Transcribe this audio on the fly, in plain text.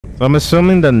I'm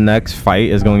assuming the next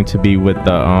fight is going to be with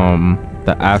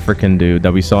the African dude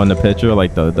that we saw in the picture,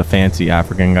 like the fancy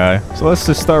African guy. So let's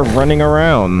just start running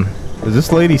around. Is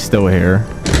this lady still here?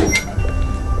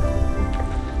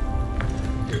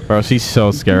 Bro, she's so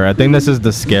scary. I think this is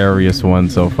the scariest one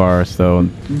so far, so.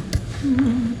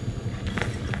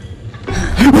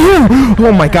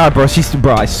 Oh my god, bro.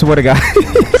 Bro, I swear to god.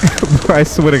 Bro, I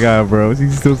swear to god, bro. She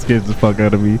still scares the fuck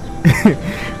out of me.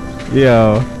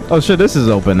 Yo. Oh shit, this is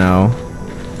open now.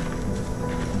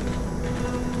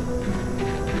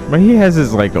 But he has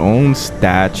his like own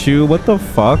statue. What the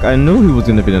fuck? I knew he was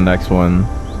gonna be the next one.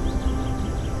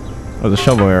 Oh, the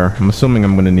shovel here. I'm assuming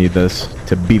I'm gonna need this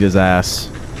to beat his ass.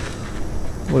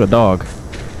 What a dog.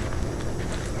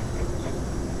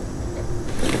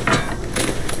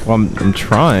 Well, I'm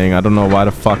trying. I don't know why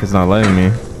the fuck it's not letting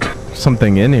me.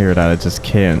 Something in here that I just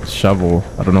can't shovel.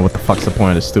 I don't know what the fuck's the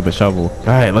point of this stupid shovel.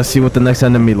 Alright, let's see what the next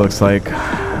enemy looks like.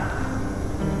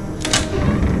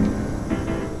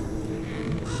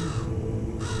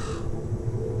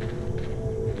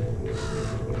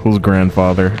 Who's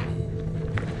grandfather?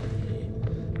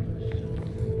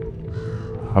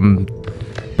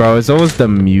 Bro, it's always the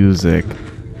music.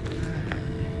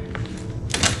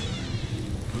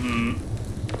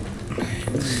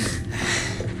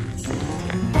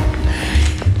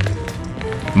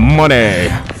 Money!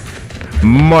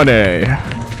 Money!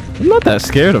 I'm not that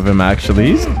scared of him, actually.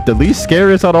 He's the least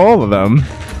scariest out of all of them.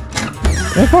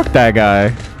 Yeah, fuck that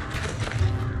guy.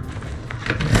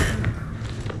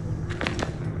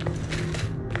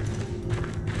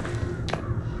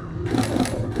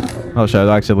 Oh shit,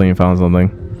 I accidentally found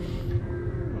something.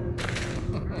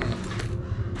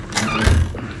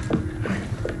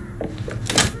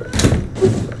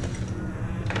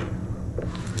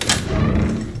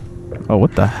 Oh,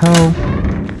 what the hell?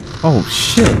 Oh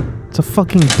shit, it's a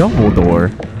fucking double door.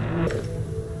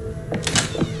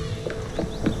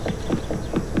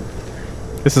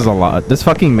 This is a lot. This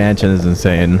fucking mansion is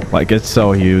insane. Like, it's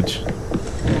so huge.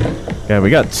 Yeah, we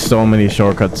got so many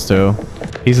shortcuts too.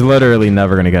 He's literally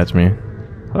never gonna catch me.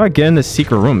 How do I get in this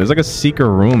secret room? There's like a secret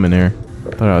room in here. I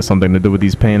thought it had something to do with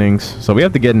these paintings. So we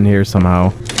have to get in here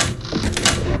somehow.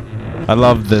 I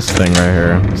love this thing right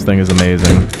here. This thing is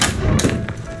amazing.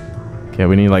 Okay,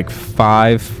 we need like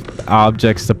 5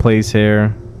 objects to place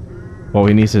here. Well,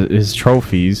 we need his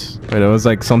trophies. Wait, there was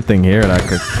like something here that I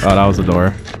could... Oh, that was the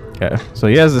door. Okay, so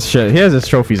he has this shit. He has his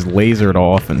trophies lasered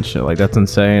off and shit. Like, that's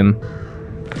insane.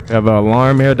 We have an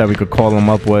alarm here that we could call him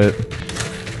up with.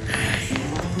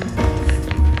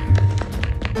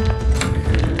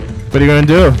 What are you gonna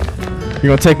do? You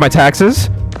gonna take my taxes?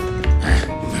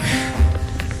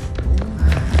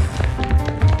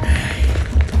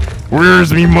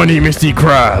 Where's me money, Misty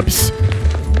Krabs?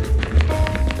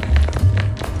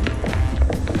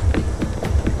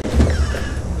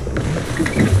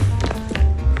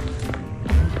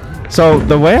 So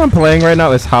the way I'm playing right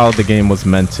now is how the game was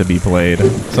meant to be played.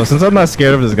 So since I'm not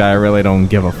scared of this guy, I really don't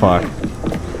give a fuck.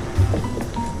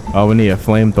 Oh, we need a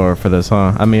flamethrower for this,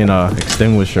 huh? I mean,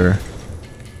 extinguisher.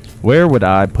 Where would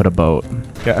I put a boat?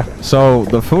 Yeah. So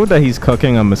the food that he's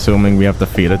cooking, I'm assuming we have to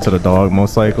feed it to the dog,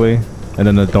 most likely. And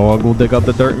then the dog will dig up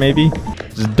the dirt, maybe?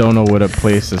 Just don't know where to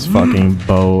place this fucking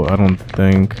boat, I don't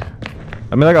think.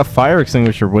 I mean, like a fire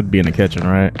extinguisher would be in the kitchen,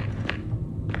 right?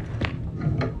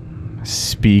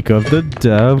 Speak of the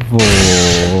devil.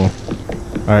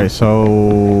 Alright,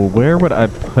 so where would I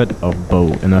put a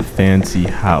boat in a fancy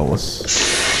house?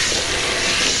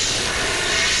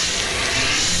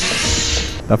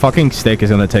 That fucking steak is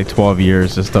gonna take 12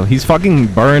 years just to... He's fucking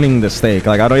burning the steak.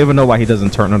 Like, I don't even know why he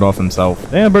doesn't turn it off himself.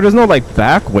 Damn, but there's no, like,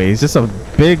 back ways. Just a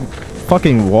big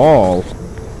fucking wall.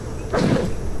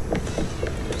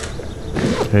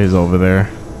 Okay, he's over there.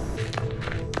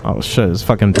 Oh, shit. There's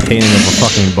fucking painting of a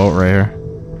fucking boat right here.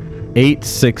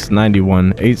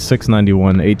 8691.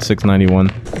 8691. 8691.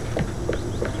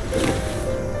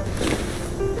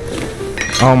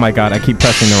 Oh my god, I keep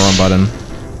pressing the wrong button.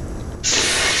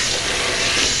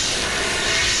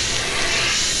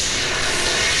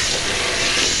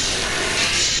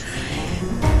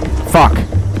 Fuck.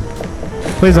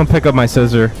 Please don't pick up my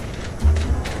scissor.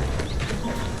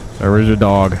 Where's your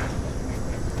dog?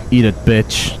 Eat it,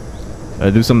 bitch. Did I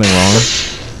do something wrong?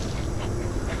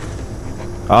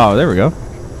 Oh, there we go.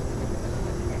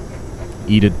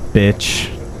 Eat it, bitch.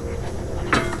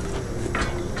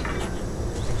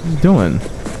 What are you doing?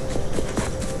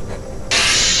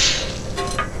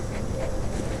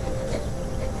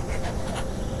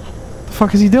 What the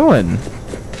fuck is he doing?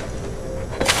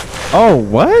 Oh,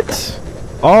 what?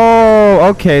 Oh,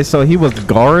 okay, so he was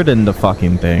guarding the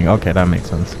fucking thing. Okay, that makes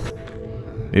sense.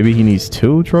 Maybe he needs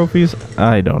 2 trophies?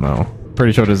 I don't know.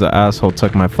 Pretty sure this asshole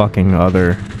took my fucking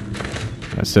other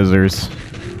scissors.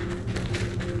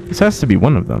 This has to be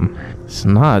one of them. It's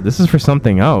not. This is for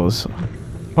something else.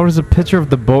 Oh, there's a picture of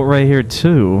the boat right here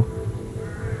too.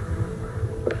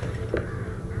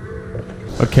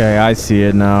 Okay, I see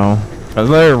it now. I was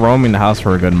literally roaming the house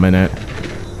for a good minute.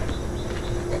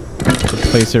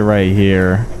 Place it right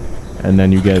here, and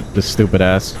then you get the stupid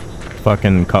ass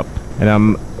fucking cup.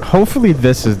 And hopefully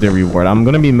this is the reward. I'm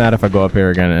gonna be mad if I go up here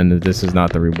again and this is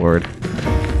not the reward.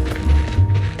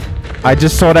 I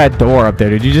just saw that door up there.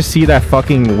 Did you just see that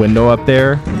fucking window up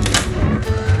there?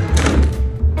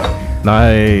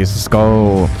 Nice. Let's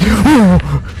go.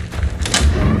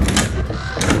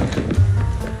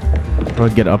 How do I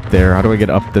get up there? How do I get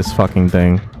up this fucking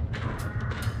thing?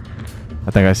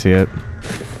 I think I see it.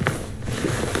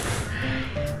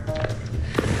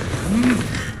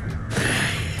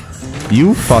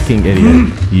 You fucking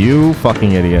idiot. You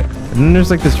fucking idiot. And then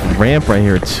there's like this ramp right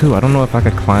here too. I don't know if I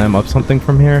could climb up something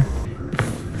from here.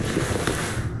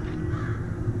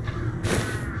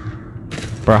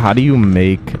 Bro, how do you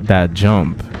make that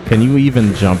jump? Can you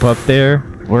even jump up there?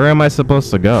 Where am I supposed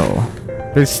to go?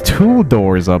 There's 2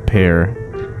 doors up here.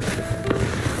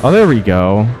 Oh, there we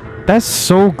go. That's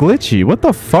so glitchy. What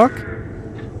the fuck?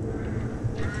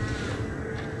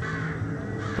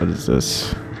 What is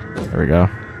this? There we go.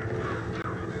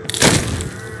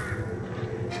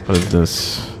 What is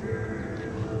this?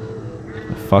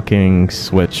 A fucking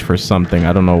switch for something.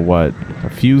 I don't know what. A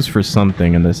fuse for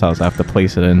something in this house I have to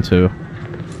place it into.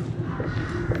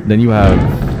 Then you have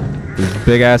this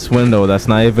big ass window that's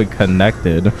not even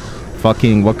connected.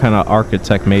 Fucking what kind of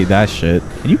architect made that shit?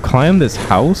 Can you climb this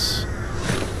house?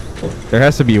 There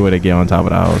has to be a way to get on top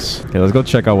of the house. Okay, let's go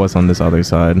check out what's on this other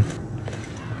side.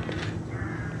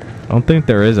 I don't think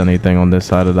there is anything on this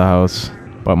side of the house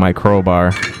but my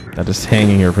crowbar that is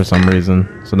hanging here for some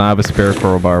reason. So now I have a spare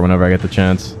crowbar whenever I get the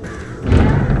chance.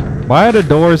 Why are the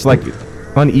doors like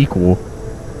unequal?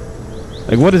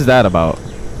 Like, what is that about?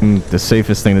 The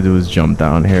safest thing to do is jump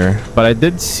down here. But I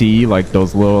did see like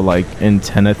those little like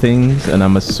antenna things, and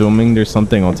I'm assuming there's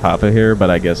something on top of here, but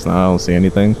I guess not. I don't see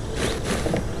anything.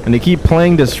 And they keep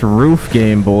playing this roof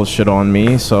game bullshit on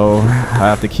me, so I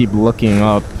have to keep looking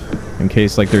up in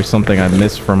case like there's something I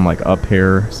missed from like up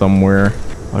here somewhere.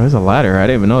 Oh, there's a ladder. I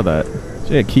didn't even know that.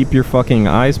 Shit, keep your fucking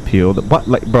eyes peeled. What?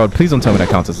 Like, bro, please don't tell me that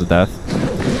counts as a death.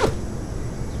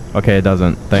 Okay, it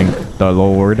doesn't. Thank the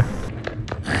Lord.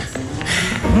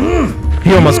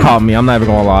 He almost caught me. I'm not even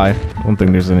gonna lie. I don't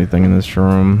think there's anything in this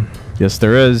room. Yes,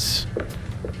 there is.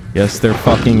 Yes, there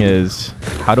fucking is.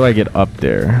 How do I get up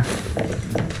there?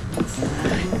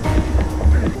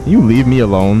 You leave me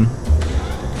alone.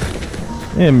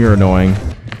 Damn, you're annoying.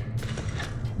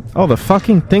 Oh, the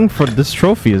fucking thing for this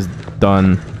trophy is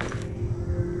done.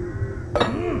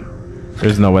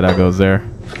 There's no way that goes there.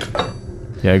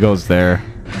 Yeah, it goes there.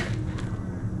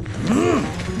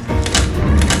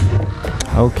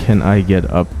 How can I get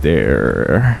up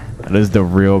there? That is the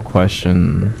real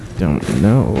question. Don't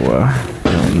know.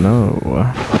 Don't know.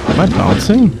 Am I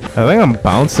bouncing? I think I'm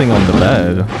bouncing on the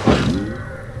bed.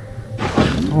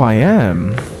 Oh, I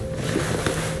am.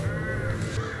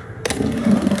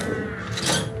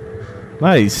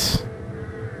 Nice.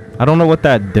 I don't know what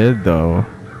that did though.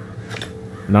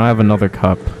 Now I have another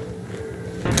cup.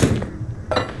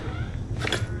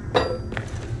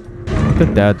 What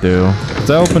did that do? Does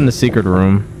that open the secret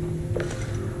room?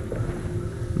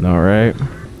 No, right?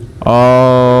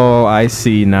 Oh, I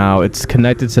see now. It's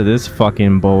connected to this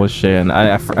fucking bullshit. And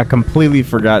I completely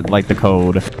forgot like the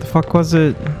code. What the fuck was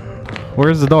it?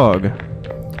 Where's the dog?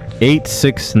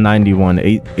 8691,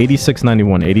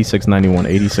 8691, 8691,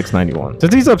 8691.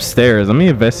 Since he's upstairs, let me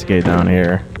investigate down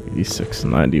here.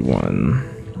 8691.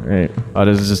 Right. Oh,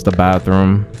 this is just the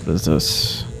bathroom. What is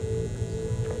this?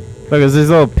 Look, it's these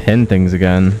little pin things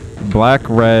again. Black,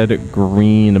 red,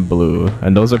 green, blue.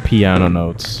 And those are piano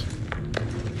notes.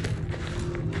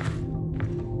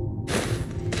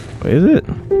 What is it?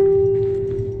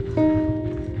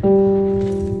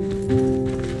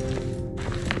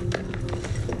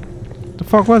 The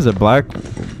fuck was it? Black?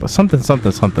 Something,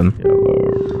 something, something.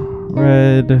 Yellow,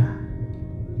 red,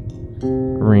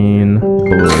 green,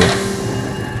 blue.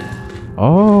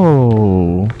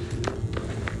 Oh.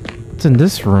 What's in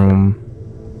this room?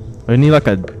 I need like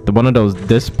one of those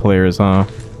disc players, huh?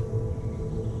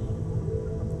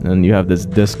 And you have this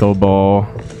disco ball.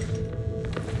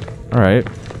 Alright.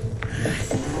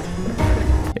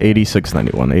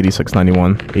 8691,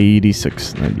 8691,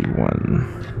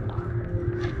 8691.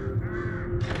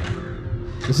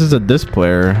 This is a disc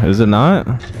player, is it not?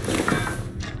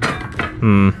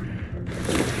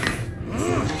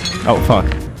 Oh, fuck.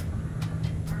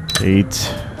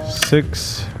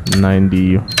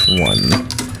 8691.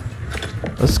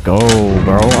 Let's go,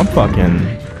 bro. I'm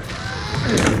fucking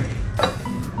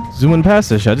zooming past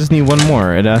this shit. I just need one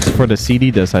more. It asks for the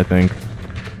CD disc, I think.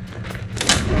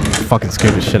 Fucking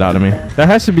scared the shit out of me. That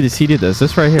has to be the CD disc.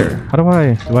 This right here. How do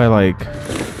I like...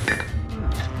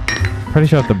 Pretty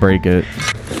sure I have to break it.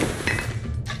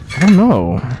 I don't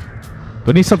know.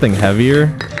 Do I need something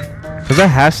heavier? Because that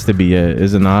has to be it,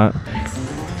 is it not?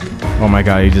 Oh my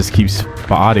god, he just keeps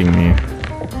spotting me.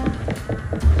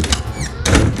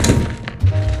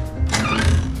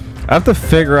 I have to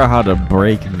figure out how to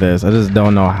break this. I just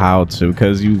don't know how to,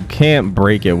 because you can't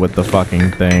break it with the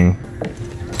fucking thing.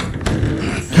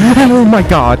 Oh my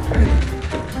god.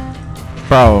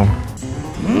 Bro.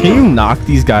 Can you knock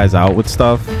these guys out with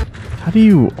stuff? How do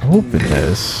you open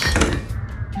this?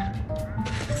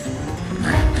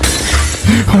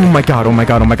 Oh my god, oh my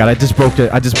god, oh my god. I just broke it.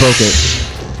 I just broke it.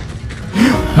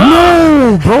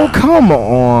 No, bro, come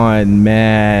on,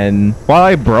 man. While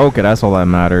I broke it, that's all that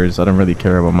matters. I don't really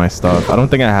care about my stuff. I don't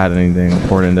think I had anything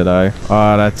important, did I?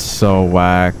 Oh, that's so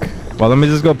whack. Well, let me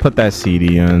just go put that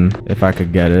CD in, if I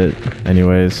could get it.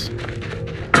 Anyways.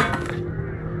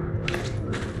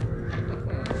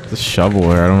 The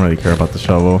shovel here, I don't really care about the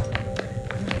shovel.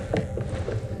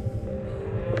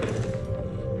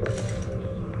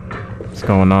 What's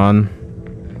going on?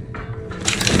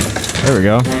 There we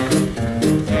go.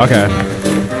 Okay.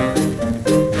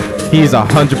 He's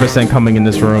 100% coming in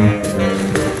this room.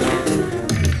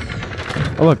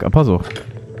 Oh look, a puzzle.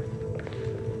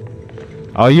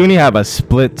 Oh, you only have a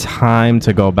split time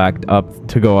to go back up,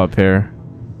 to go up here.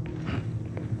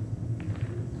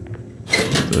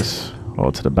 What's this? Oh,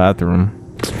 to the bathroom.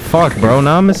 Fuck, bro.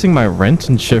 Now I'm missing my rent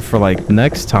and shit for like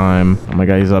next time. Oh my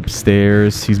god, he's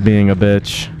upstairs. He's being a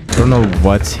bitch. I don't know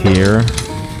what's here.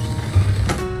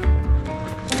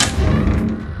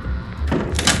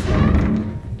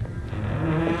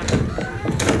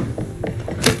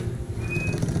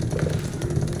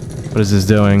 What is this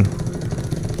doing?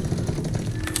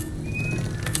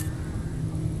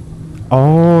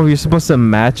 Oh, you're supposed to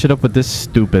match it up with this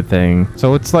stupid thing.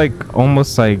 So it's like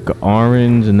almost like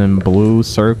orange and then blue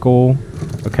circle.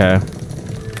 Okay.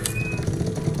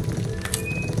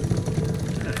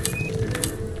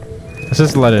 Let's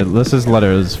just let it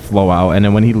flow out, and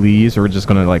then when he leaves, we're just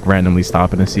gonna like randomly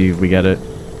stop it and see if we get it.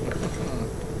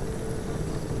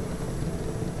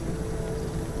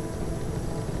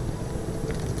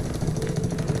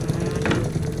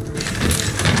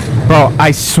 Bro,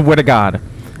 I swear to God.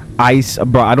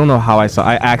 Bro, I don't know how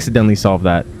I accidentally solved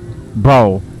that.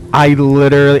 Bro, bro,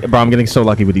 I'm getting so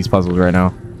lucky with these puzzles right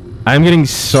now. I'm getting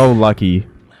so lucky.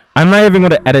 I'm not even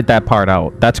going to edit that part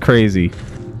out. That's crazy.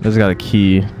 This got a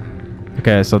key.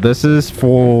 Okay, so this is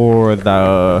for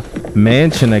the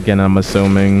mansion again, I'm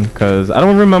assuming. Because I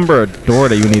don't remember a door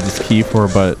that you need this key for,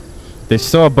 but there's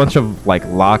still a bunch of like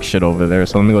lock shit over there.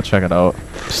 So let me go check it out.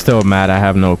 Still mad I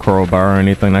have no crowbar or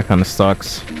anything. That kind of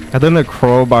sucks. I think the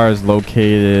crowbar is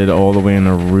located all the way in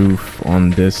the roof on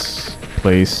this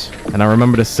place. And I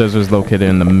remember the scissors located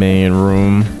in the main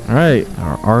room. All right,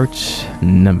 our arch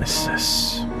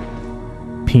nemesis.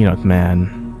 Peanut Man.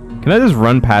 Can I just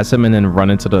run past him and then run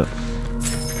into the...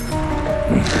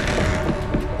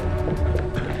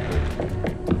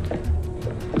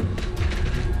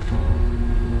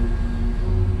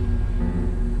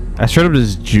 I straight up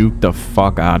just juked the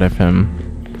fuck out of him.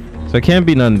 So it can't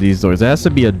be none of these doors. There has to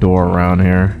be a door around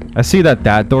here. I see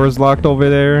that door is locked over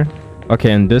there.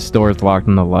 Okay, and this door is locked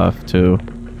on the left too.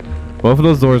 Both of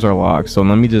those doors are locked, so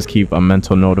let me just keep a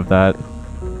mental note of that.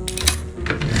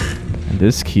 And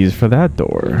this key is for that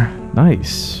door.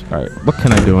 Nice. All right, what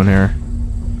can I do in here?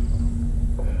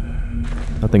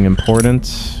 Nothing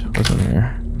important. What's in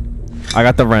here? I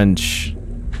got the wrench.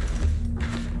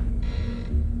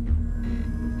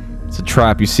 It's a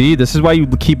trap, you see? This is why you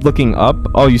keep looking up.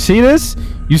 Oh, you see this?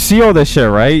 You see all this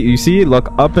shit, right? You see? Look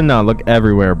up and down. Look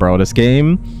everywhere, bro. This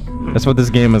game, that's what this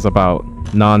game is about.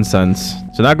 Nonsense.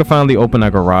 So now I can finally open a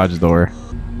garage door.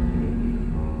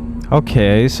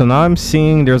 Okay, so now I'm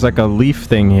seeing there's like a leaf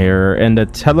thing here, and the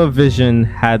television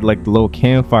had like the little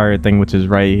campfire thing, which is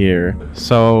right here.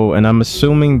 So, and I'm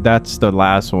assuming that's the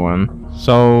last one.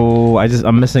 So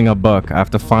I'm missing a book. I have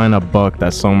to find a book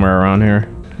that's somewhere around here.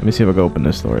 Let me see if I can open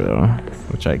this door though,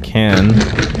 which I can.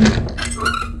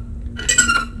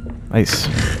 Nice.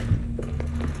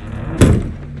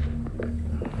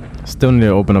 Still need to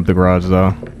open up the garage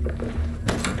though.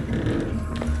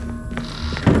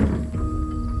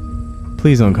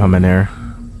 Please don't come in there.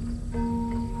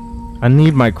 I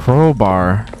need my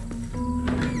crowbar.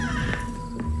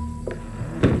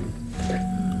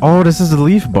 Oh, this is the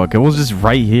leaf book. It was just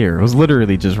right here. It was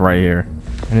literally just right here.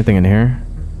 Anything in here?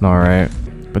 No, all right.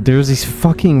 But there's these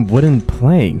fucking wooden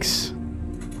planks.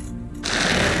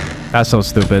 That's so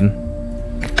stupid.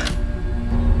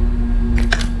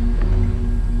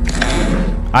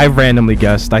 I randomly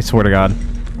guessed. I swear to God.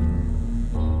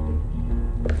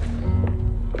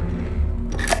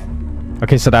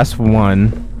 Okay, so that's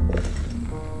one.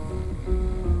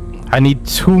 I need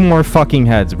 2 more fucking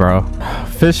heads, bro.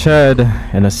 Fish head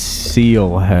and a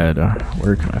seal head.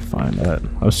 Where can I find that?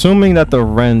 Assuming that the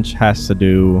wrench has to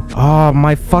do... Oh,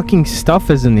 my fucking stuff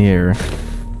is in here.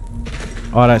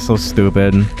 Oh, that's so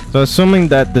stupid. So assuming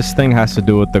that this thing has to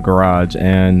do with the garage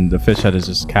and the fish head is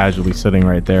just casually sitting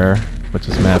right there, which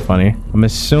is mad funny. I'm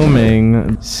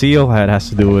assuming seal head has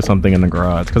to do with something in the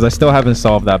garage because I still haven't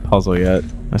solved that puzzle yet.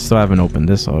 I still haven't opened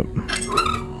this up.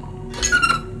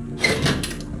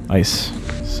 Nice.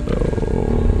 So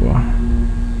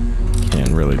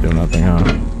can't really do nothing,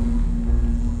 huh?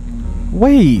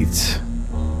 Wait,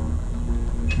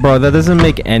 bro, that doesn't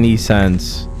make any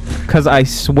sense. Cause I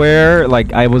swear,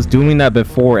 like I was doing that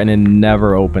before and it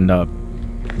never opened up,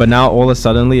 but now all of a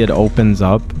sudden it opens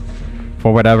up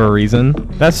for whatever reason.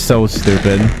 That's so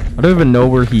stupid. I don't even know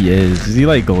where he is. Is he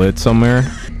like lit somewhere?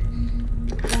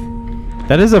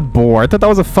 That is a boar. I thought that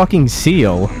was a fucking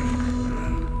seal.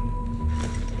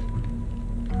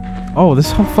 Oh,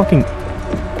 this whole fucking...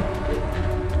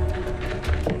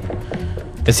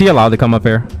 Is he allowed to come up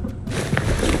here?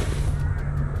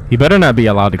 He better not be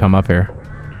allowed to come up here.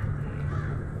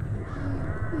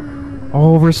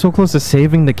 Oh, we're so close to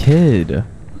saving the kid.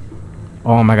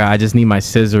 Oh my god, I just need my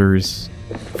scissors.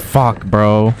 Fuck,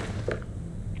 bro.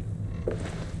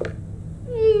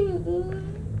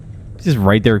 He's just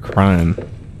right there crying.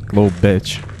 Little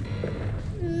bitch.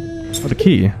 Oh, the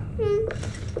key.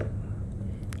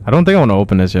 I don't think I want to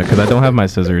open this yet because I don't have my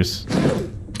scissors.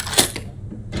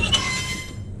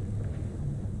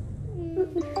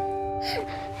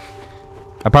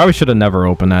 I probably should have never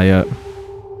opened that yet.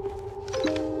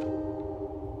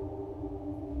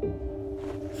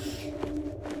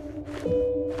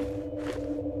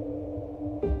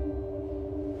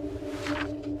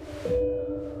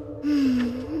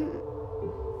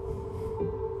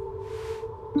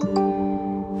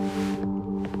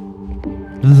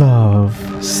 Love,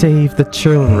 save the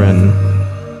children.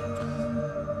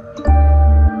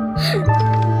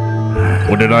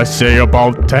 What did I say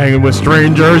about hanging with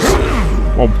strangers?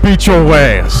 I'll beat your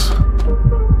ass.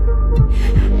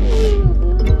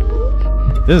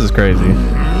 This is crazy.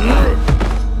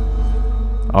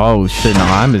 Oh shit, no,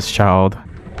 I'm his child.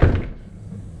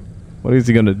 What is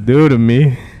he gonna do to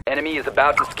me? Enemy is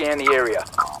about to scan the area.